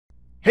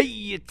Hey,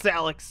 it's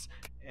Alex,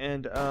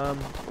 and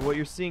what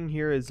you're seeing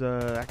here is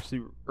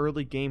actually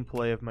early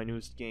gameplay of my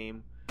newest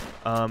game.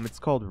 It's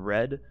called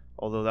Red,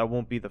 although that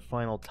won't be the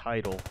final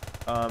title.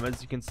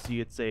 As you can see,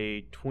 it's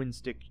a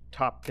twin-stick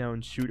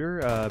top-down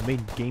shooter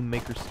made in Game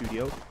Maker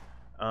Studio.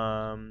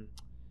 And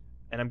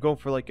I'm going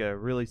for like a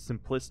really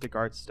simplistic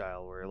art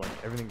style where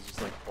like everything's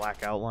just like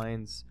black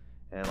outlines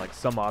and like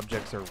some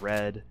objects are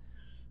red.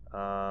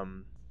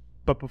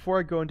 But before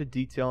I go into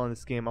detail on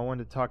this game, I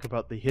wanted to talk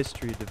about the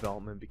history of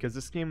development, because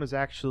this game was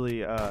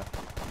actually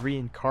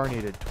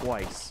reincarnated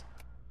twice.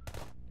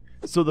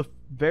 So the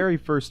very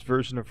first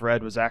version of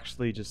Red was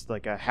actually just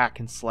like a hack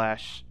and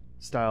slash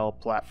style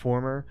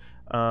platformer.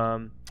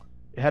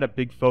 It had a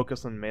big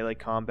focus on melee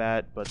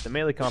combat, but the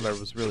melee combat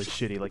was really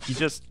shitty. Like, you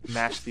just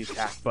mash the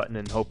attack button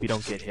and hope you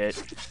don't get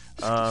hit.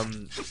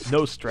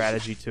 No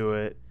strategy to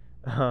it.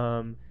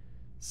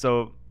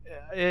 So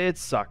it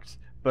sucked.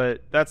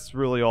 But that's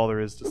really all there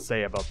is to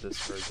say about this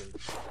version.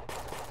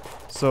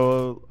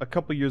 So a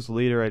couple years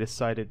later, I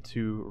decided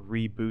to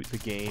reboot the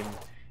game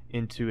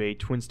into a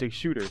twin-stick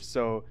shooter.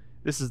 So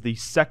this is the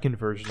second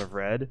version of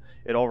Red.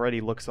 It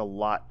already looks a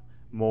lot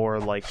more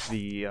like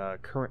the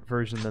current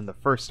version than the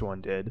first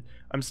one did.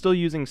 I'm still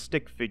using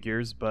stick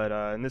figures, but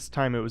and this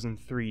time it was in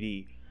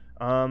 3D.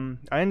 I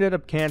ended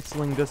up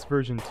canceling this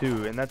version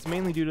too, and that's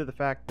mainly due to the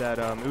fact that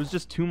it was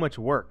just too much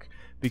work,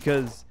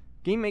 because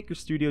Game Maker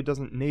Studio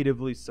doesn't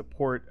natively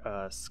support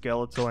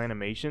skeletal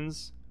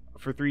animations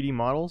for 3D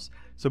models.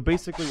 So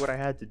basically what I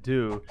had to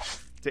do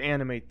to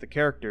animate the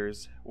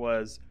characters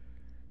was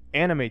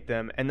animate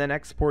them and then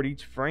export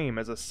each frame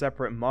as a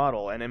separate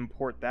model and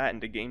import that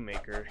into Game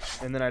Maker.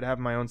 And then I'd have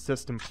my own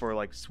system for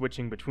like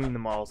switching between the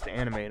models to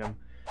animate them.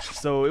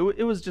 So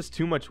it was just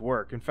too much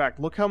work. In fact,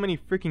 look how many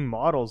freaking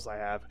models I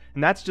have,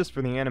 and that's just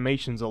for the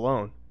animations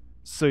alone.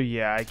 So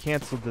yeah, I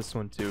canceled this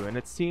one too, and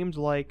it seemed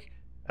like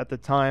at the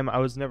time I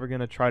was never going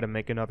to try to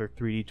make another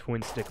 3D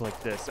twin stick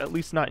like this, at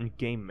least not in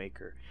Game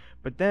Maker.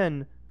 But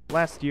then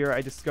last year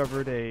I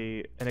discovered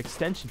an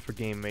extension for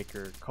Game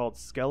Maker called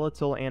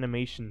Skeletal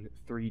Animation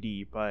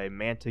 3D by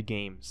Manta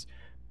Games.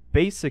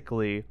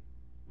 Basically,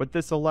 what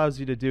this allows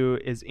you to do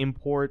is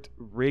import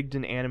rigged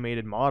and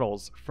animated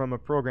models from a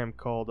program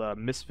called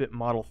Misfit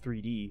Model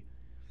 3D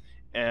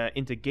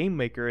into Game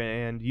Maker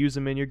and use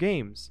them in your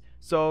games.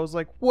 So I was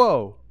like,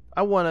 whoa,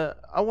 I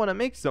wanna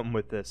make something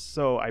with this.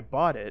 So I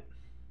bought it.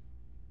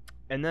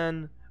 And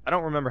then, I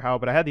don't remember how,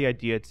 but I had the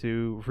idea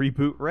to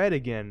reboot Red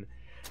again.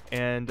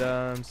 And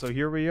so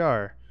here we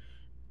are.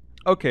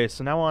 Okay,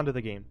 so now on to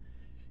the game.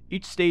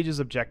 Each stage's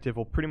objective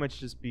will pretty much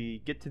just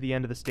be get to the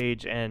end of the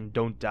stage and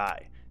don't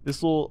die.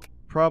 This will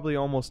probably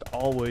almost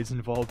always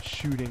involve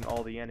shooting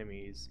all the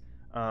enemies.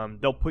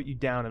 They'll put you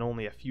down in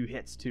only a few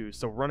hits too,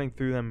 so running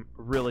through them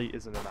really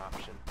isn't an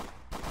option.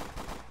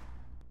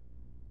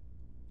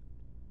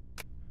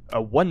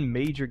 One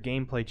major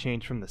gameplay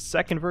change from the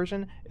second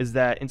version is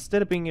that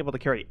instead of being able to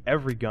carry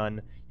every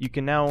gun, you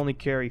can now only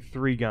carry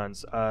 3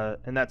 guns,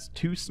 and that's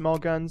 2 small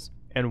guns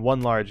and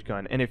 1 large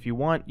gun. And if you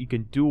want, you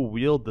can dual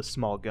wield the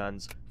small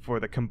guns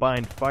for the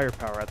combined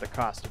firepower at the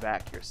cost of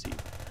accuracy.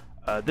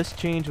 This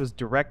change was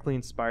directly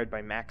inspired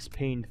by Max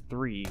Payne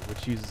 3,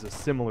 which uses a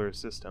similar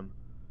system.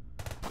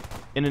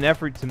 In an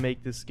effort to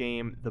make this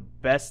game the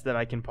best that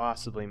I can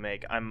possibly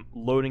make, I'm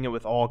loading it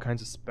with all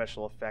kinds of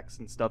special effects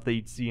and stuff that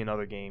you'd see in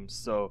other games.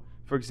 So,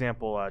 for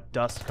example,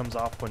 dust comes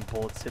off when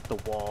bullets hit the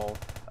wall,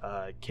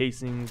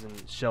 casings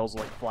and shells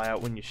like fly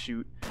out when you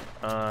shoot,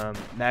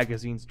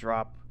 magazines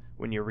drop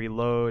when you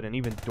reload, and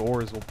even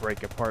doors will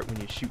break apart when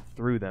you shoot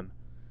through them.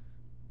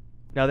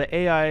 Now the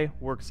AI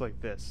works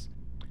like this.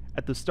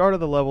 At the start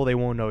of the level, they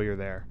won't know you're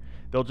there.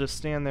 They'll just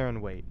stand there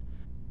and wait.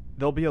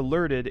 They'll be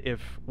alerted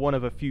if one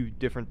of a few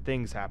different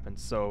things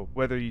happens, so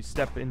whether you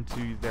step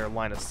into their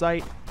line of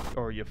sight,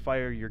 or you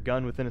fire your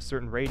gun within a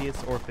certain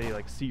radius, or if they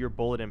like see your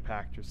bullet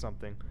impact or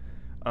something.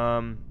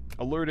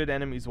 Alerted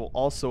enemies will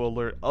also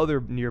alert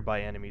other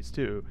nearby enemies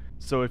too,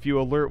 so if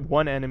you alert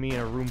one enemy in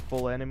a room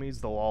full of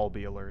enemies, they'll all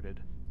be alerted.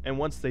 And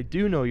once they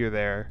do know you're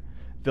there,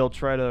 they'll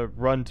try to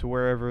run to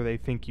wherever they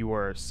think you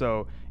were,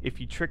 so if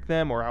you trick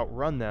them or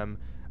outrun them,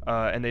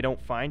 and they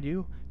don't find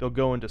you, they'll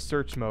go into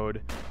search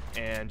mode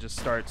and just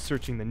start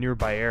searching the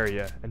nearby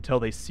area until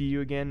they see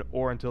you again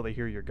or until they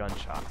hear your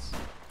gunshots.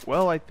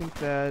 Well, I think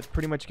that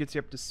pretty much gets you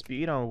up to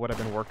speed on what I've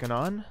been working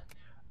on.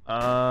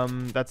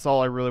 That's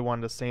all I really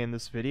wanted to say in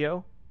this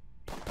video.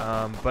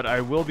 But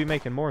I will be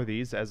making more of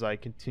these as I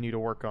continue to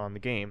work on the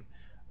game.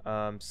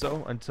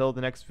 So until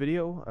the next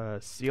video,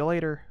 see you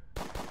later.